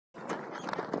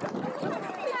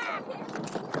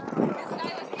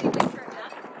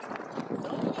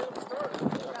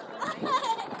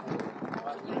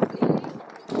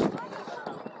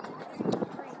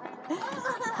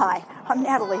Hi, I'm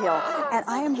Natalie Hill, and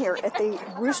I am here at the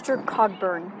Rooster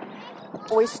Cogburn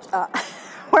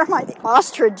where am I? The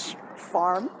Ostrich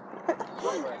farm.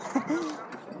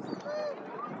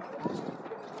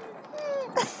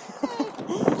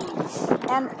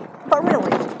 But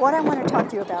really, what I want to talk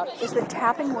to you about is the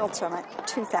Tapping World Summit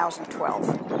 2012.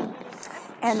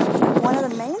 And one of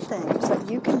the main things that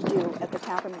you can do at the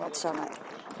Tapping World Summit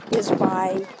is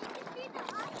by...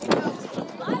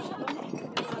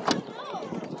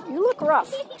 You look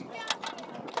rough.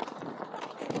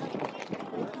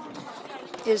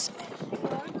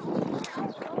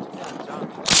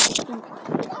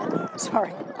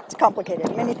 Sorry, it's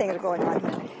complicated. Many things are going on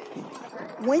here.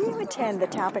 When you attend the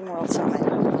Tapping World Summit,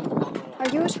 are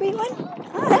you a sweet one?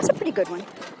 Oh, that's a pretty good one.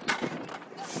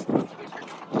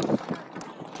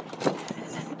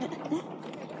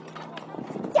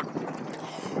 Yeah.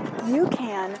 You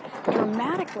can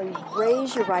dramatically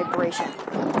raise your vibration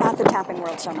at the Tapping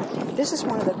World Summit. This is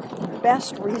one of the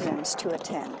best reasons to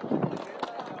attend.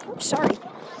 Oops, sorry.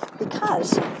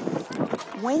 Because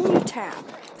when you tap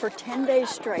for 10 days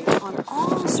straight on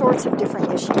all sorts of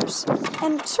different issues,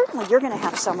 and certainly you're going to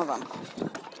have some of them.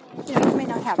 You may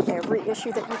not have every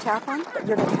issue that you tap on, but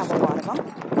you're going to have a lot of them.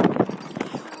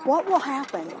 What will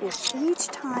happen is each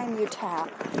time you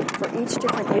tap for each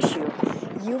different issue,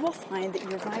 you will find that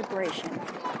your vibration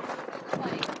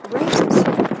raises.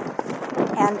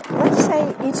 And let's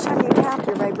say each time you tap,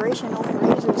 your vibration only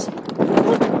raises,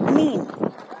 I mean,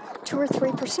 2 or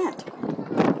 3%.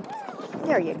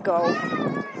 There you go.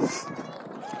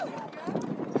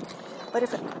 But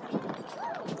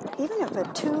even if a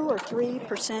 2 or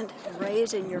 3%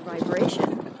 raise in your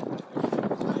vibration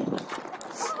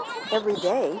every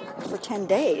day for 10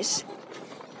 days,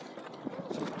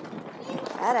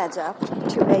 that adds up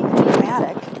to a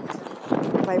dramatic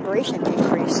vibration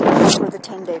increase for the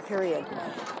 10-day period.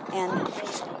 And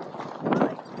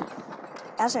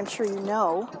as I'm sure you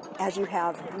know, as you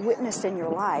have witnessed in your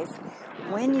life,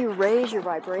 when you raise your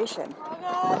vibration,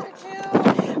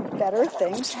 better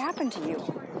things happen to you.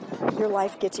 Your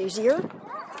life gets easier,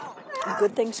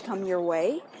 good things come your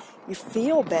way, you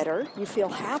feel better, you feel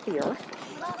happier,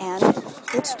 and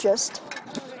it's just,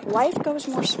 life goes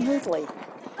more smoothly.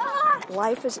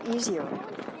 Life is easier.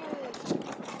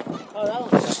 Oh,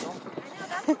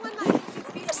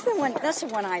 that's the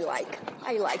one I like.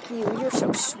 I like you. You're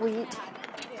so sweet.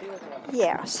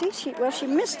 Yeah, see, she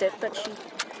missed it, but she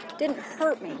didn't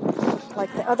hurt me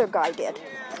like the other guy did.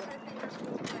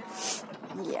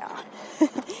 Yeah.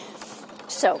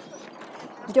 So,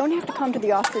 you don't have to come to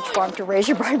the Ostrich farm to raise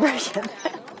your vibration.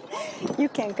 You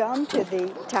can come to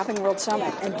the Tapping World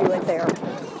Summit and do it there.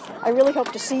 I really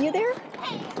hope to see you there.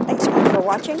 Thanks so much for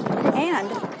watching.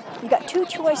 And you got 2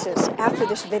 choices after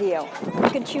this video. You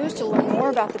can choose to learn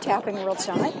more about the Tapping World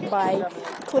Summit by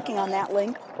clicking on that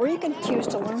link, or you can choose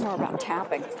to learn more about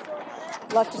tapping.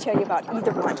 I'd love to tell you about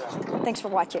either one. Thanks for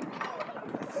watching.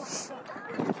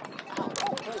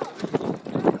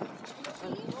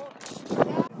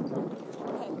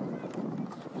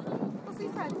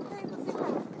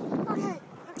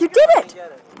 You did it!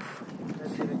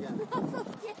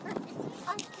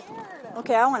 I'm scared.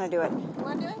 Okay, I want to do it. You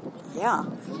want to do it? Yeah.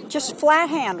 Just flat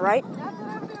hand, right? That's what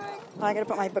I'm doing. I gotta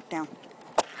put my book down.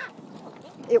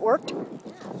 It worked?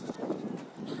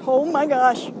 Oh my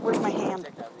gosh. Where's my hand?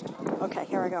 Okay,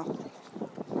 here I go.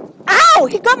 Ow!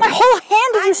 He got my whole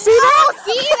hand. Did you see that? Oh,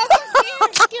 see? That's so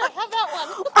scared. Here, have that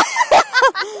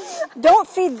one. Don't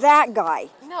feed that guy.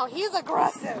 No, he's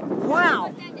aggressive.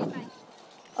 Wow.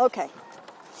 Okay.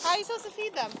 How are you supposed to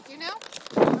feed them? Do you know?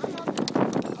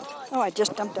 Oh, I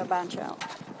just dumped a bunch out.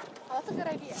 Oh, that's a good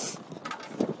idea.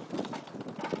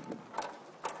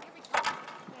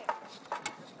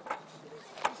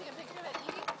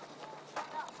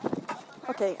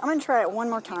 Okay, I'm going to try it one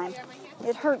more time.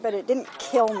 It hurt, but it didn't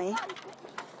kill me.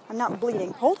 I'm not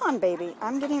bleeding. Hold on, baby.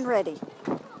 I'm getting ready.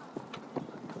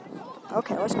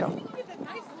 Okay, let's go.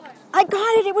 I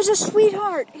got it. It was a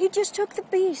sweetheart. He just took the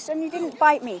beast, and he didn't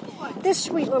bite me. This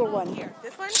sweet little one. Here,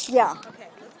 this one? Yeah. Okay,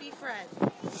 let's be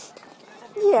friends.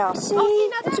 Yeah, see?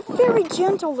 It's a very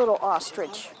gentle little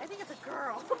ostrich. I think it's a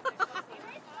girl.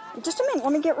 Just a minute.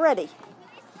 Let me get ready.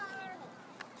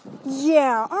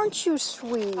 Yeah, aren't you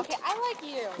sweet? Okay, I like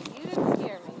you. You didn't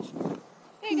scare me.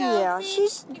 There you go. Yeah, see?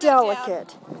 she's You got delicate.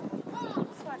 down.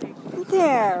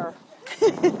 There.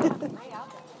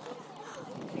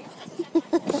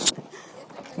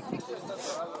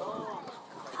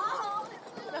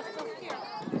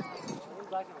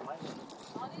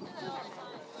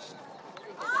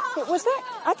 Was that?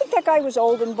 I think that guy was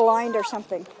old and blind or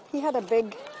something. He had a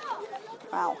big...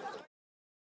 Wow.